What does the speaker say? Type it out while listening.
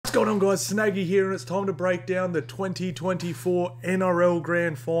What's going on, guys? Snaggy here, and it's time to break down the 2024 NRL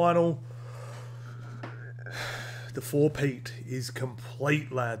Grand Final. The four-peat is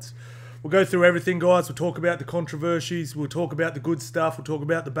complete, lads. We'll go through everything, guys. We'll talk about the controversies. We'll talk about the good stuff. We'll talk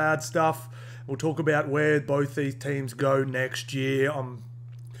about the bad stuff. We'll talk about where both these teams go next year. I'm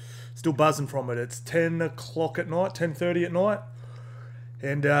still buzzing from it. It's 10 o'clock at night, 10:30 at night.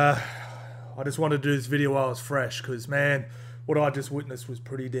 And I just wanted to do this video while I was fresh because, man, what I just witnessed was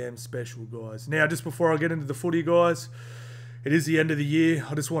pretty damn special, guys. Now, just before I get into the footy, guys, it is the end of the year.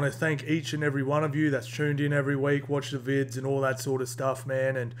 I just want to thank each and every one of you that's tuned in every week, watch the vids and all that sort of stuff,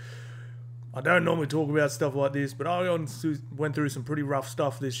 man. And I don't normally talk about stuff like this, but I went through some pretty rough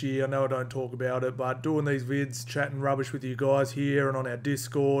stuff this year. I know I don't talk about it, but doing these vids, chatting rubbish with you guys here and on our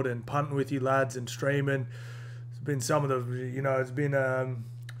Discord and punting with you lads and streaming, it's been some of the, it's been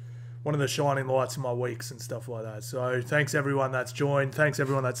one of the shining lights in my weeks and stuff like that. So thanks everyone that's joined. Thanks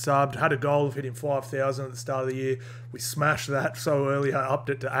everyone that's subbed. Had a goal of hitting 5,000 at the start of the year. We smashed that so early. I upped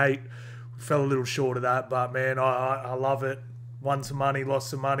it to 8. We fell a little short of that, but man, I love it. Won some money,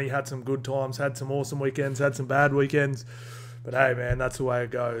 lost some money, had some good times, had some awesome weekends, had some bad weekends. But hey, man, that's the way it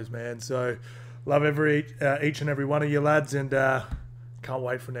goes, man. So love each and every one of you lads, and can't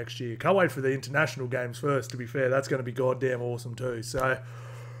wait for next year. Can't wait for the international games first, to be fair. That's going to be goddamn awesome too. So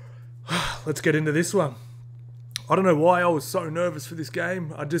let's get into this one. I don't know why I was so nervous for this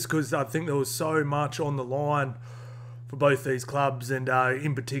game. Because I think there was so much on the line for both these clubs, and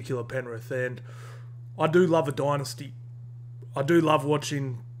in particular Penrith. And I do love a dynasty. I do love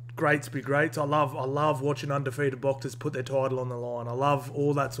watching greats be greats. I love watching undefeated boxers put their title on the line. I love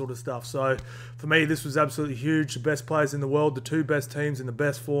all that sort of stuff. So for me, this was absolutely huge. The best players in the world, the two best teams in the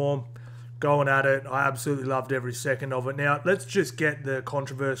best form, going at it. I absolutely loved every second of it. Now, let's just get the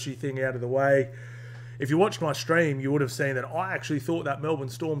controversy thing out of the way. If you watched my stream, you would have seen that I actually thought that Melbourne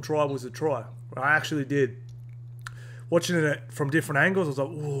Storm try was a try. I actually did. Watching it from different angles, I was like,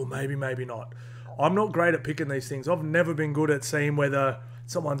 oh, maybe, maybe not. I'm not great at picking these things. I've never been good at seeing whether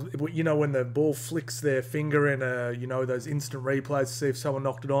someone's, when the ball flicks their finger in those instant replays to see if someone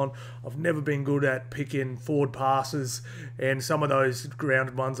knocked it on. I've never been good at picking forward passes, and some of those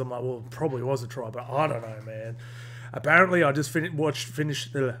grounded ones I'm like, well, it probably was a try, but I don't know, man. Apparently, I just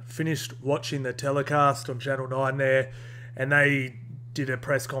finished watching the telecast on Channel 9 there, and they did a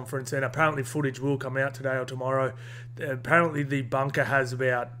press conference, and apparently footage will come out today or tomorrow. Apparently, the bunker has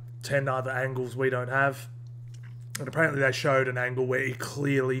about 10 other angles we don't have. And apparently they showed an angle where he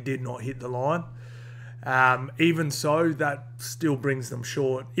clearly did not hit the line. Even so, that still brings them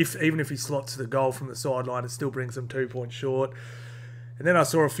short. Even if he slots the goal from the sideline, it still brings them 2 points short. And then I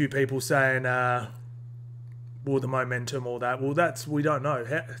saw a few people saying, well, the momentum or that. Well, we don't know.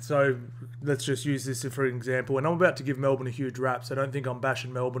 So let's just use this for an example. And I'm about to give Melbourne a huge rap, so I don't think I'm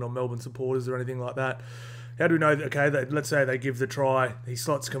bashing Melbourne or Melbourne supporters or anything like that. How do we know that, okay, let's say they give the try, he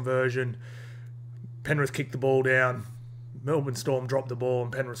slots conversion, Penrith kick the ball down, Melbourne Storm drop the ball,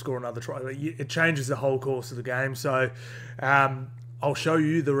 and Penrith score another try. It changes the whole course of the game. So I'll show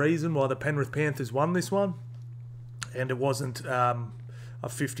you the reason why the Penrith Panthers won this one, and it wasn't a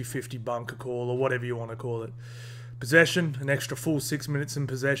 50-50 bunker call or whatever you want to call it. Possession, an extra full 6 minutes in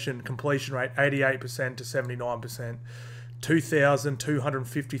possession, completion rate 88% to 79%,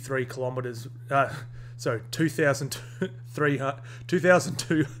 2,253 kilometres...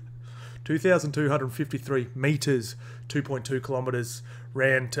 2,253 metres, 2.2 kilometres,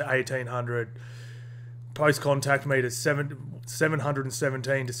 ran to 1,800. Post-contact metres,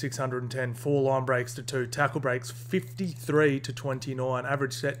 717 to 610, 4 line breaks to 2, tackle breaks 53 to 29,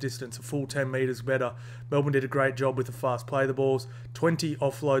 average set distance a full 10 metres better. Melbourne did a great job with the fast play the balls, 20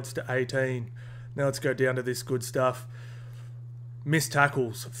 offloads to 18. Now let's go down to this good stuff. Missed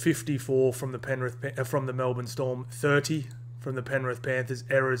tackles, 54 from the Melbourne Storm, 30 from the Penrith Panthers,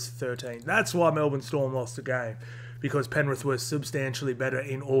 errors 13. That's why Melbourne Storm lost the game, because Penrith were substantially better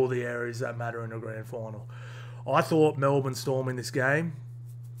in all the areas that matter in a grand final. I thought Melbourne Storm in this game,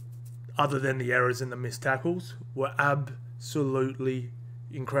 other than the errors and the missed tackles, were absolutely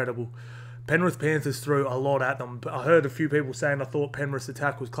incredible. Penrith Panthers threw a lot at them. I heard a few people saying I thought Penrith's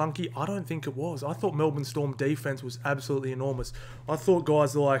attack was clunky. I don't think it was. I thought Melbourne Storm defence was absolutely enormous. I thought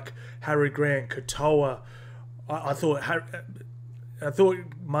guys like Harry Grant, Katoa, I thought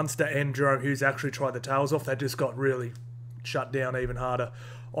Munster and Jarome Hughes actually tried the tails off. They just got really shut down even harder.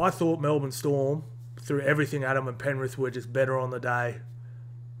 I thought Melbourne Storm threw everything at them, and Penrith were just better on the day.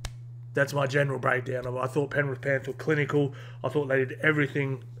 That's my general breakdown of it. I thought Penrith Panthers were clinical. I thought they did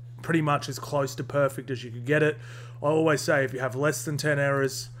everything pretty much as close to perfect as you could get it. I always say if you have less than 10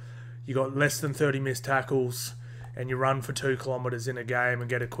 errors, you got less than 30 missed tackles, and you run for 2 kilometres in a game and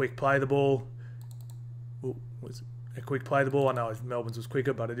get a quick play the ball. Ooh, was it a quick play the ball? I know Melbourne's was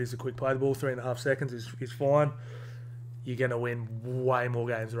quicker, but it is a quick play the ball. 3.5 seconds is fine. You're going to win way more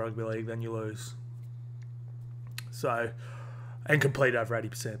games in rugby league than you lose. So, and complete over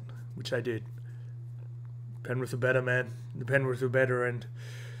 80%, which they did. Penrith are better, man. The Penrith are better, and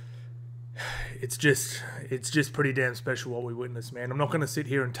it's just pretty damn special what we witnessed, man. I'm not going to sit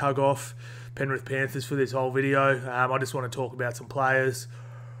here and tug off Penrith Panthers for this whole video. I just want to talk about some players.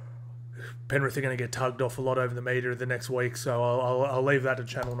 Penrith are going to get tugged off a lot over the media the next week, so I'll leave that to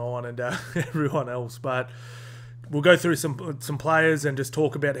Channel 9 and everyone else. But we'll go through some players and just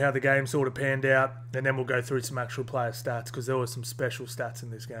talk about how the game sort of panned out, and then we'll go through some actual player stats, because there were some special stats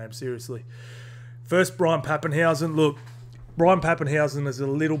in this game, seriously. First, Brian Papenhuyzen. Look, Brian Papenhuyzen is a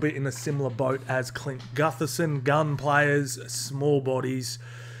little bit in a similar boat as Clint Gutherson. Gun players, small bodies,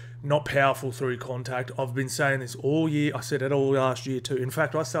 not powerful through contact. I've been saying this all year. I said it all last year too. In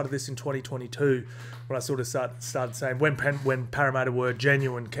fact, I started this in 2022 when I sort of started saying when Parramatta were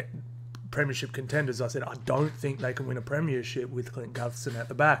genuine premiership contenders, I said I don't think they can win a premiership with Clint Gutherson at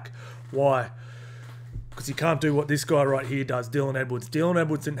the back. Why? Because he can't do what this guy right here does, Dylan Edwards. Dylan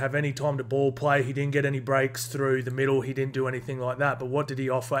Edwards didn't have any time to ball play. He didn't get any breaks through the middle. He didn't do anything like that. But what did he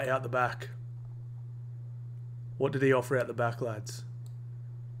offer out the back? What did he offer out the back, lads?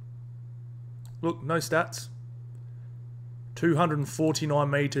 Look, no stats. 249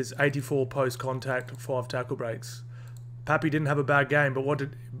 metres, 84 post contact, 5 tackle breaks. Pappy didn't have a bad game, but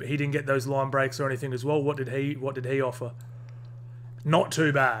he didn't get those line breaks or anything as well. What did he offer? Not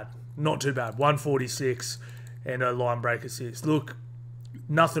too bad. Not too bad. 146 and a line break assist. Look,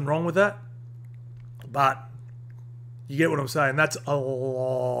 nothing wrong with that, but you get what I'm saying. That's a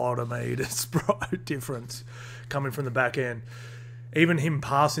lot of meters, bro. Difference coming from the back end. Even him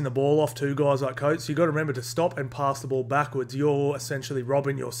passing the ball off to guys like Coates, you got to remember to stop and pass the ball backwards. You're essentially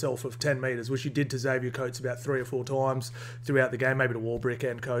robbing yourself of 10 metres, which you did to Xavier Coates about 3 or 4 times throughout the game, maybe to Warbrick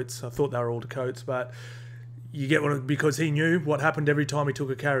and Coates. I thought they were all to Coates, but you get what, because he knew what happened every time he took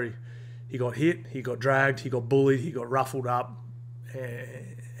a carry. He got hit, he got dragged, he got bullied, he got ruffled up,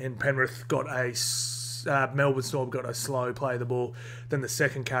 and Penrith got Melbourne Storm got a slow play the ball. Then the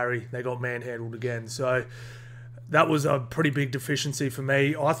second carry, they got manhandled again. So that was a pretty big deficiency for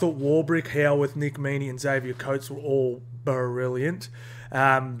me. I thought Warbrick, Howarth, Nick Meaney and Xavier Coates were all brilliant.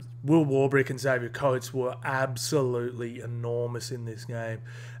 Will Warbrick and Xavier Coates were absolutely enormous in this game.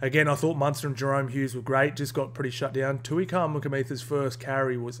 Again, I thought Munster and Jarome Hughes were great, just got pretty shut down. Tui Kamakamitha's first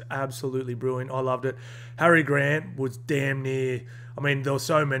carry was absolutely brilliant. I loved it. Harry Grant was damn near... I mean, there were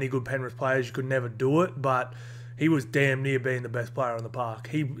so many good Penrith players, you could never do it, but he was damn near being the best player on the park.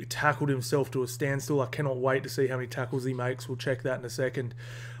 He tackled himself to a standstill. I cannot wait to see how many tackles he makes. We'll check that in a second.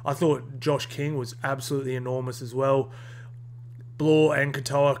 I thought Josh King was absolutely enormous as well. Blore and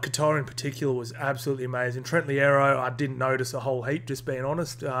Katoa in particular was absolutely amazing. Trent Liero, I didn't notice a whole heap, just being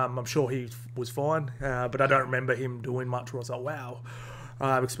honest. I'm sure he was fine, but I don't remember him doing much where I was like, wow.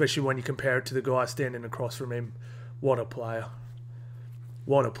 Especially when you compare it to the guy standing across from him. What a player.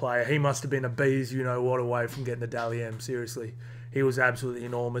 What a player. He must have been a bees, you know what, away from getting the Dally M. Seriously. He was absolutely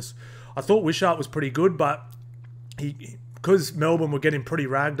enormous. I thought Wishart was pretty good, but because Melbourne were getting pretty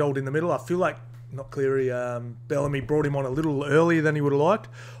ragdolled in the middle, I feel like not Cleary, Bellamy brought him on a little earlier than he would have liked.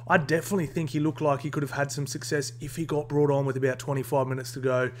 I definitely think he looked like he could have had some success if he got brought on with about 25 minutes to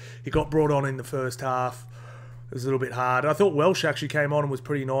go. He got brought on in the first half. It was a little bit hard. I thought Welsh actually came on and was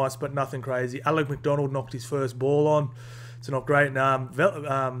pretty nice, but nothing crazy. Alec McDonald knocked his first ball on. It's not great.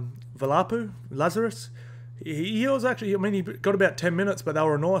 Valapu, Lazarus, he was actually, I mean, he got about 10 minutes, but they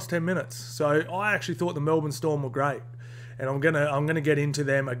were a nice 10 minutes. So I actually thought the Melbourne Storm were great. And I'm gonna get into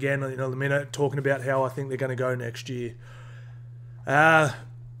them again in a minute, talking about how I think they're going to go next year. Now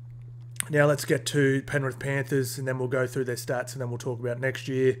let's get to Penrith Panthers, and then we'll go through their stats, and then we'll talk about next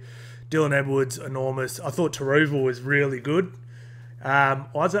year. Dylan Edwards, enormous. I thought Taruva was really good.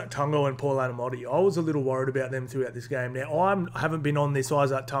 Isaac Tungo and Paul Anamotti, I was a little worried about them throughout this game. Now, I haven't been on this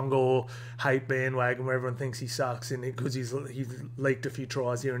Isaac Tungo hate bandwagon where everyone thinks he sucks and because he's leaked a few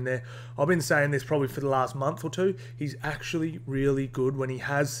tries here and there. I've been saying this probably for the last month or two. He's actually really good when he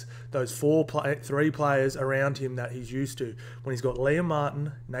has those three players around him that he's used to. When he's got Liam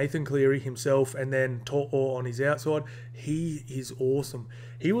Martin, Nathan Cleary himself, and then To'o on his outside, he is awesome.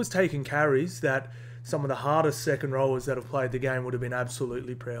 He was taking carries that some of the hardest second rowers that have played the game would have been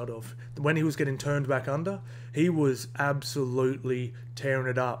absolutely proud of. When he was getting turned back under, he was absolutely tearing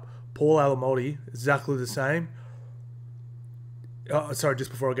it up. Paul Alamotti, exactly the same. Oh, sorry,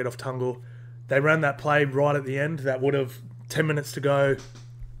 just before I get off Tungle, they ran that play right at the end that would have 10 minutes to go.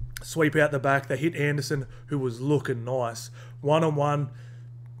 Sweep out the back. They hit Anderson, who was looking nice. One-on-one.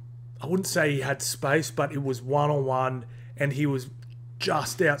 I wouldn't say he had space, but it was one-on-one, and he was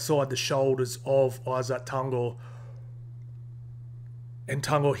just outside the shoulders of Isaac Tungor. And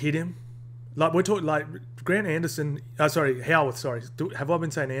Tungor hit him. Like, we're talking, like, Grant Anderson... Howarth, sorry. Have I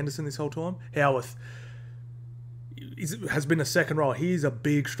been saying Anderson this whole time? Howarth has been a second row. He's a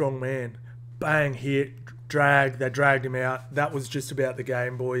big, strong man. Bang, hit, drag. They dragged him out. That was just about the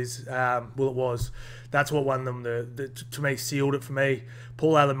game, boys. Well, it was. That's what won them. To me, sealed it for me.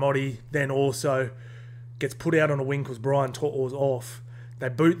 Paul Alamotti then also gets put out on a wing because Brian To'o was off. They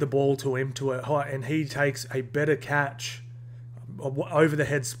boot the ball to him to a high, and he takes a better catch over the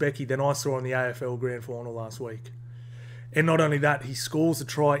head specky than I saw in the AFL Grand Final last week. And not only that, he scores a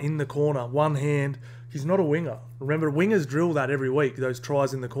try in the corner, one hand. He's not a winger. Remember, wingers drill that every week, those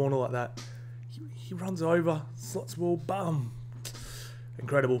tries in the corner like that. He runs over, slots the ball, bum.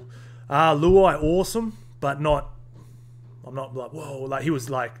 Incredible. Luai, awesome, but not... I'm not like, whoa, like he was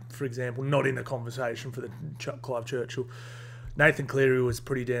like, for example, not in the conversation for the Clive Churchill. Nathan Cleary was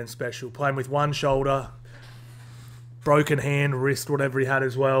pretty damn special. Playing with one shoulder, broken hand, wrist, whatever he had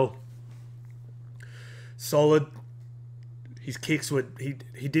as well. Solid. His kicks were,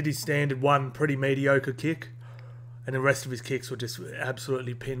 he did his standard one pretty mediocre kick, and the rest of his kicks were just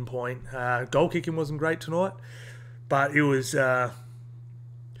absolutely pinpoint. Goal kicking wasn't great tonight, but it was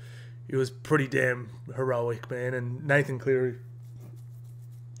pretty damn heroic, man. And Nathan Cleary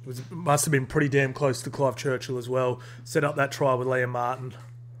must have been pretty damn close to Clive Churchill as well. Set up that try with Liam Martin.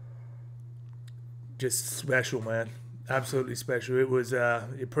 Just special, man. Absolutely special. It was a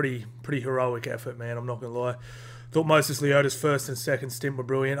pretty heroic effort, man. I'm not going to lie. Thought Moses Leota's first and second stint were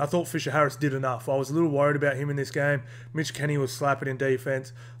brilliant. I thought Fisher Harris did enough. I was a little worried about him in this game. Mitch Kenny was slapping in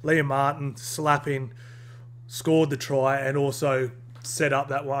defence. Liam Martin slapping, scored the try, and also set up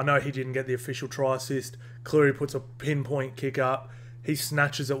that one. I know he didn't get the official try assist. Cleary puts a pinpoint kick up. He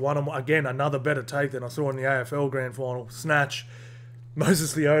snatches at one-on-one. Again, another better take than I saw in the AFL Grand Final. Snatch.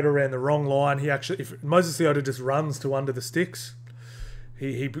 Moses Leota ran the wrong line. He actually, if Moses Leota just runs to under the sticks,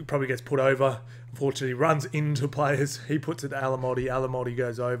 he probably gets put over. Unfortunately, he runs into players. He puts it to Alamotti. Alamotti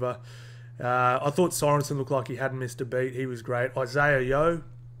goes over. I thought Sorensen looked like he hadn't missed a beat. He was great. Isaiah Yeo,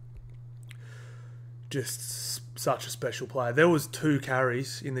 just such a special player. There was 2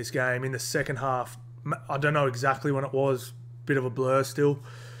 carries in this game in the second half. I don't know exactly when it was. Bit of a blur still.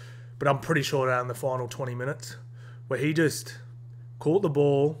 But I'm pretty sure around the final 20 minutes where he just caught the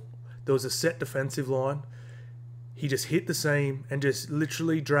ball. There was a set defensive line. He just hit the seam and just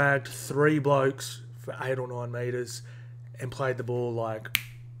literally dragged 3 blokes for 8 or 9 metres and played the ball like...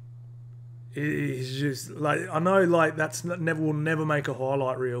 It's just like, I know like that's will never make a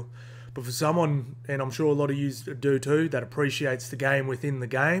highlight reel, but for someone, and I'm sure a lot of you do too, that appreciates the game within the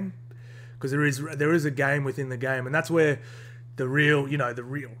game, because there is a game within the game, and that's where the real,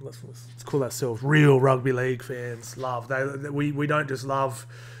 let's call ourselves real rugby league fans love. We don't just love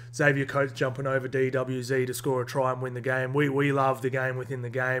Xavier Coates jumping over DWZ to score a try and win the game. We love the game within the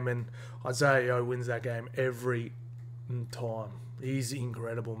game, and Isaiah Yeo wins that game every time. He's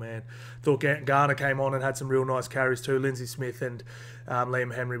incredible, man. Thought Garner came on and had some real nice carries too. Lindsay Smith and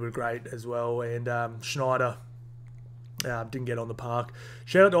Liam Henry were great as well, and Schneider didn't get on the park.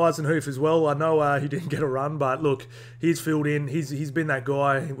 Shout out to Eisenhoof as well. I know he didn't get a run, but look, he's filled in. He's been that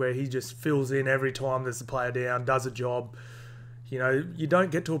guy where he just fills in every time there's a player down, does a job. You know, you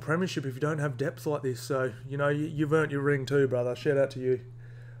don't get to a premiership if you don't have depth like this. So, you've earned your ring too, brother. Shout out to you.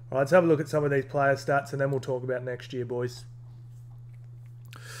 All right, let's have a look at some of these player stats, and then we'll talk about next year, boys.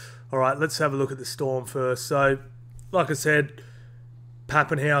 All right, let's have a look at the Storm first. So, like I said,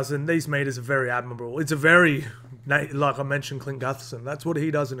 Pappenhausen, these meters are very admirable. It's a very, like I mentioned, Clint Gutherson. That's what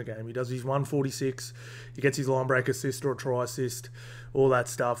he does in a game. He does his 146. He gets his line break assist or a try assist, all that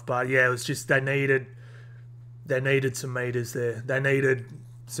stuff. But yeah, it was just they needed some meters there. They needed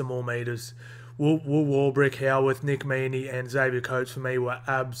some more meters. Will Warbrick, Howarth, Nick Meaney, and Xavier Coates for me were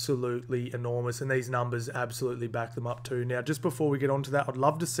absolutely enormous, and these numbers absolutely back them up too. Now, just before we get on to that, I'd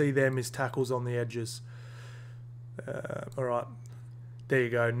love to see them miss tackles on the edges. All right, there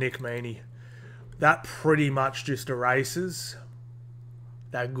you go, Nick Meaney. That pretty much just erases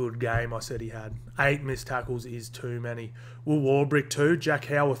that good game I said he had. 8 missed tackles is too many. Will Warbrick 2, Jack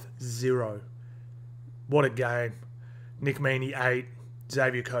Howarth 0. What a game. Nick Meaney 8,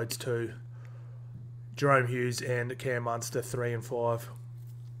 Xavier Coates 2. Jarome Hughes and Cam Munster 3 and 5.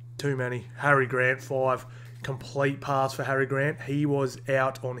 Too many. Harry Grant 5. Complete pass for Harry Grant. He was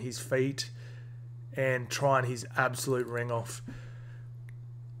out on his feet and trying his absolute ring off.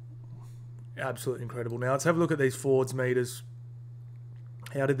 Absolutely incredible. Now let's have a look at these forwards meters.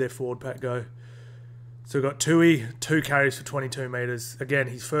 How did their forward pack go? So we've got Tui, 2 carries for 22 metres. Again,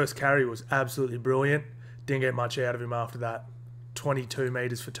 his first carry was absolutely brilliant. Didn't get much out of him after that. 22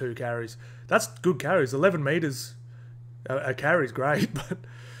 metres for 2 carries. That's good carries. 11 metres a carry is great. But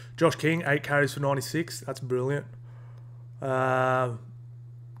Josh King, 8 carries for 96. That's brilliant. Katoa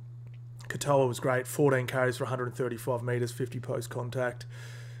was great. 14 carries for 135 metres, 50 post contact.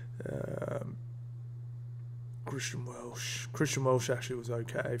 Christian Welsh actually was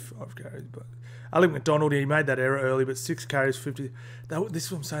okay, 5 carries. But Alec McDonald, he made that error early, but 6 carries, 50. This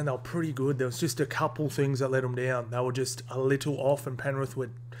is what I'm saying, they were pretty good. There was just a couple things that let them down. They were just a little off, and Penrith were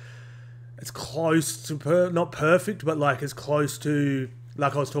as close to, not perfect, but like as close to,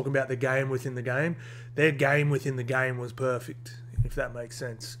 like I was talking about the game within the game. Their game within the game was perfect, if that makes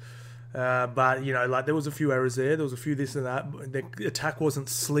sense. But, you know, like there was a few errors there. There was a few this and that. The attack wasn't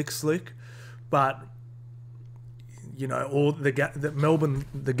slick, but, you know, all the Melbourne,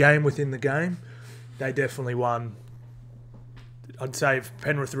 the game within the game, they definitely won. I'd say if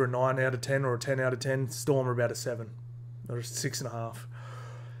Penrith are a 9 out of 10 or a 10 out of 10, Storm are about a 7 or a 6.5.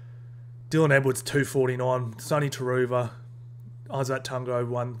 Dylan Edwards, 249. Sonny Taruva, Isaac Tungo,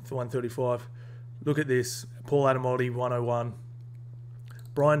 135. Look at this. Paul Adamotti, 101.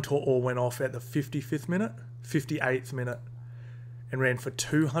 Brian To'o went off at the 55th minute, 58th minute, and ran for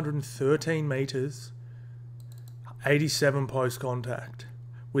 213 metres, 87 post contact,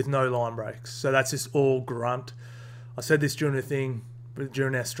 with no line breaks. So that's just all grunt. I said this during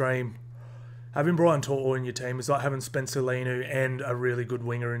our stream. Having Brian To'o in your team is like having Spencer Linu and a really good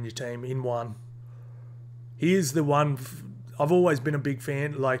winger in your team in one. He is the one. I've always been a big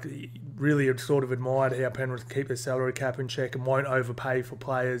fan, like really sort of admired how Penrith keep their salary cap in check and won't overpay for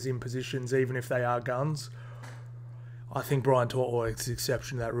players in positions even if they are guns. I think Brian To'o is the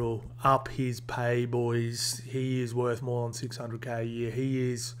exception to that rule. Up his pay, boys. He is worth more than $600k a year.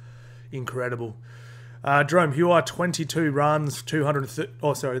 He is incredible. Jarome, you are 22 runs,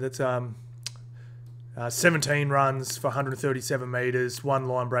 17 runs for 137 metres, 1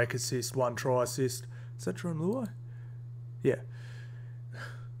 line break assist, 1 try assist. Is that Jarome Luai? Yeah.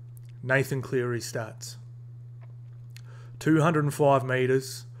 Nathan Cleary stats. 205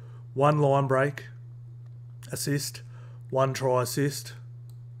 metres, 1 line break assist, 1 try assist,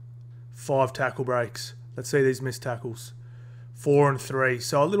 5 tackle breaks. Let's see these missed tackles. 4 and 3.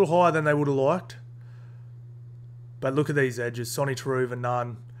 So a little higher than they would have liked. But look at these edges. Sonny Taruva,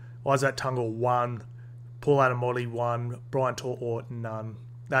 none. Isaac Tungle, 1. Paul Adamotti, 1. Brian To'o, none.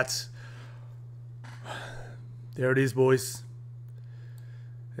 That's... There it is, boys.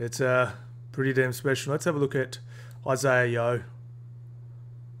 It's pretty damn special. Let's have a look at Isaiah Yeo.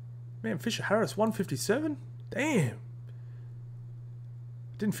 Man, Fisher Harris, 157? Damn.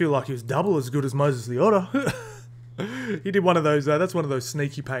 Didn't feel like he was double as good as Moses Leota. He did one of those, that's one of those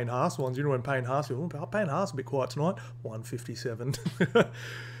sneaky Payne Haas ones. You know when Payne Haas, Payne Haas a bit quiet tonight. 157.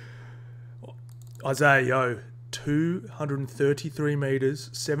 Isaiah Yeo, 233 metres,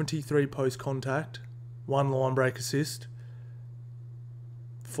 73 post contact, 1 line break assist,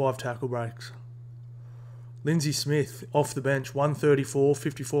 5 tackle breaks. Lindsay Smith, off the bench, 134,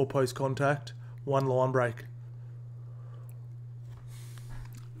 54 post contact, 1 line break.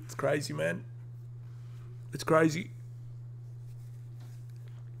 It's crazy, man. It's crazy.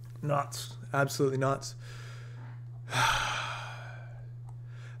 Nuts. Absolutely nuts.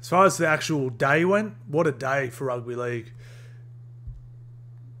 As far as the actual day went, what a day for rugby league.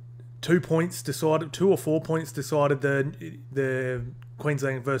 2 or 4 points decided the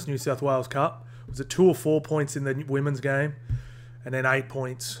Queensland versus New South Wales Cup. Was it 2 or 4 points in the women's game? And then 8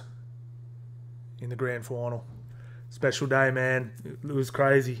 points in the grand final. Special day, man. It was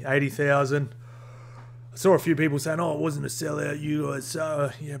crazy. 80,000. I saw a few people saying, oh, it wasn't a sellout, you guys.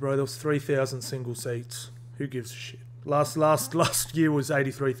 Yeah, bro, there was 3,000 single seats. Who gives a shit? Last year was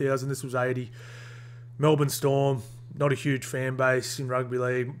 83,000. This was 80. Melbourne Storm, not a huge fan base in rugby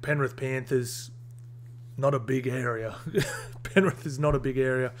league. Penrith Panthers, not a big area. Penrith is not a big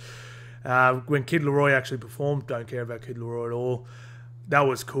area. When Kid Leroy actually performed, don't care about Kid Leroy at all. That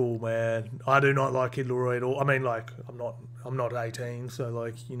was cool, man. I do not like Kid Leroy at all. I mean, like, I'm not 18, so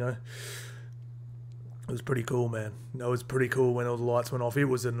like, you know. It was pretty cool, man. That was pretty cool when all the lights went off. It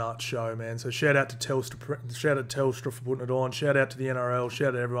was a nut show, man. So shout out to Telstra for putting it on. Shout out to the NRL. Shout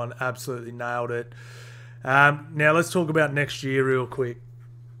out to everyone. Absolutely nailed it. Now let's talk about next year real quick.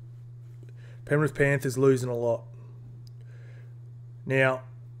 Penrith Panthers losing a lot. Now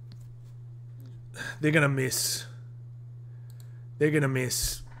they're gonna miss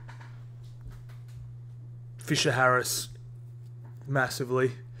Fisher Harris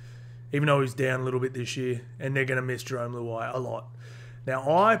massively. Even though he's down a little bit this year, and they're going to miss Jarome Luai a lot.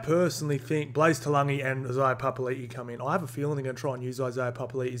 Now, I personally think Blaze Talangi and Isaiah Papali'i come in. I have a feeling they're going to try and use Isaiah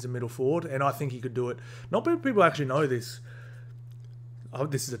Papali'i as a middle forward, and I think he could do it. Not many people actually know this. Oh,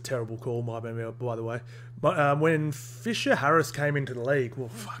 this is a terrible call, by the way. But when Fisher Harris came into the league, well,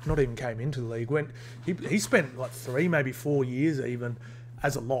 fuck, not even came into the league. When he spent like 3, maybe 4 years even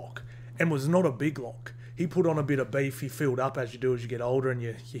as a lock, and was not a big lock. He put on a bit of beef. He filled up as you do as you get older, and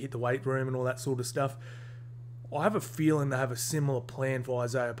you hit the weight room and all that sort of stuff. I have a feeling they have a similar plan for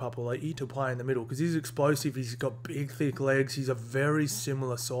Isaiah Papali'i to play in the middle because he's explosive. He's got big, thick legs. He's a very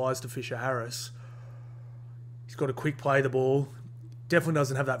similar size to Fisher Harris. He's got a quick play the ball. Definitely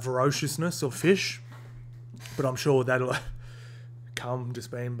doesn't have that ferociousness of Fish, but I'm sure that'll come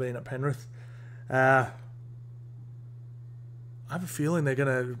just being at Penrith. I have a feeling they're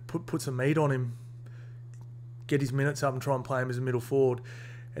going to put some meat on him, get his minutes up and try and play him as a middle forward.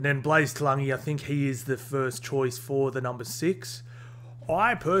 And then Blaze Talangi, I think he is the first choice for the number 6.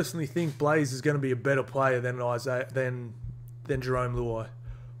 I personally think Blaze is going to be a better player than Jarome Luai.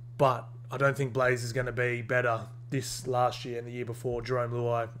 But I don't think Blaze is going to be better this last year and the year before Jarome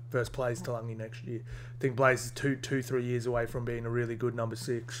Luai versus Blaze Talangi next year. I think Blaze is 3 years away from being a really good number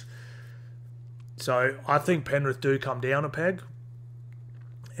 6. So I think Penrith do come down a peg.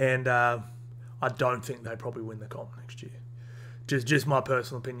 And I don't think they probably win the comp next year. Just my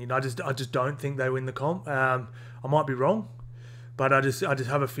personal opinion. I just don't think they win the comp. I might be wrong, but I just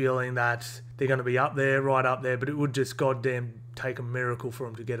have a feeling that they're going to be up there, right up there. But it would just goddamn take a miracle for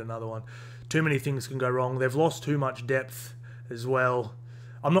them to get another one. Too many things can go wrong. They've lost too much depth as well.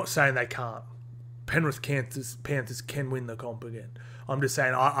 I'm not saying they can't. Penrith Panthers can win the comp again. I'm just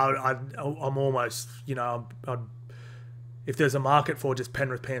saying I'm almost, you know, if there's a market for just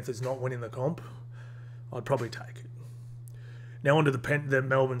Penrith Panthers not winning the comp, I'd probably take it. Now onto the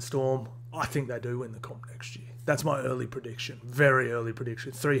Melbourne Storm. I think they do win the comp next year. That's my early prediction. Very early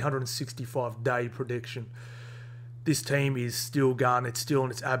prediction. 365-day prediction. This team is still gone. It's still in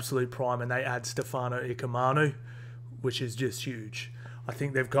its absolute prime, and they add Stefano Ikamanu, which is just huge. I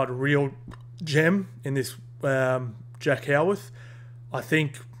think they've got a real gem in this Jack Howarth. I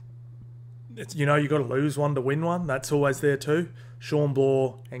think you got to lose one to win one. That's always there too. Sean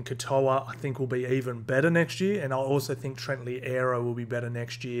Bloor and Katoa, I think, will be even better next year. And I also think Trent Liero will be better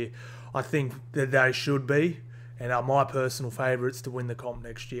next year. I think that they should be. And are my personal favourites to win the comp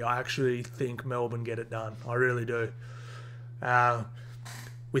next year. I actually think Melbourne get it done. I really do.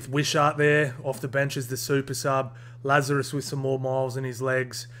 With Wishart there, off the bench as the super sub. Lazarus with some more miles in his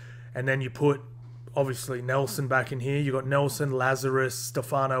legs. And then you put, obviously, Nelson back in here. You got Nelson, Lazarus,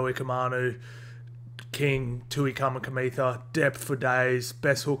 Stefano Ikamanu, King, Tui Kamikamica, depth for days,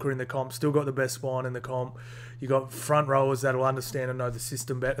 best hooker in the comp, still got the best spine in the comp. You got front rowers that will understand and know the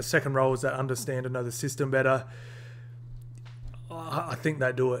system better, second rowers that understand and know the system better. I think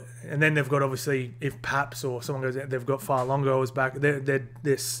they do it. And then they've got, obviously, if Paps or someone goes out, they've got Farlongo's back.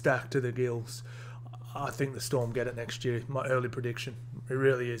 They're stacked to the gills. I think the Storm get it next year. My early prediction. It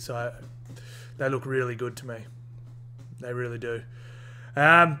really is. They look really good to me. They really do.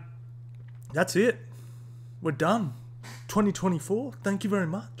 That's it. We're done. 2024. Thank you very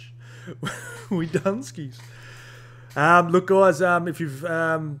much. We done skis. Look, guys, if you've...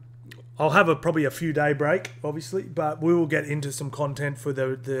 I'll have probably a few day break, obviously, but we will get into some content for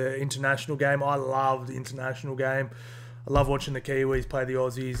the international game. I love the international game. I love watching the Kiwis play the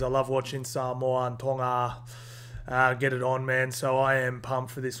Aussies. I love watching Samoa and Tonga get it on, man. So I am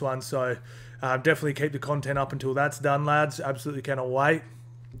pumped for this one. So definitely keep the content up until that's done, lads. Absolutely cannot wait.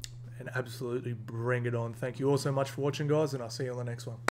 And absolutely bring it on. Thank you all so much for watching, guys, and I'll see you on the next one.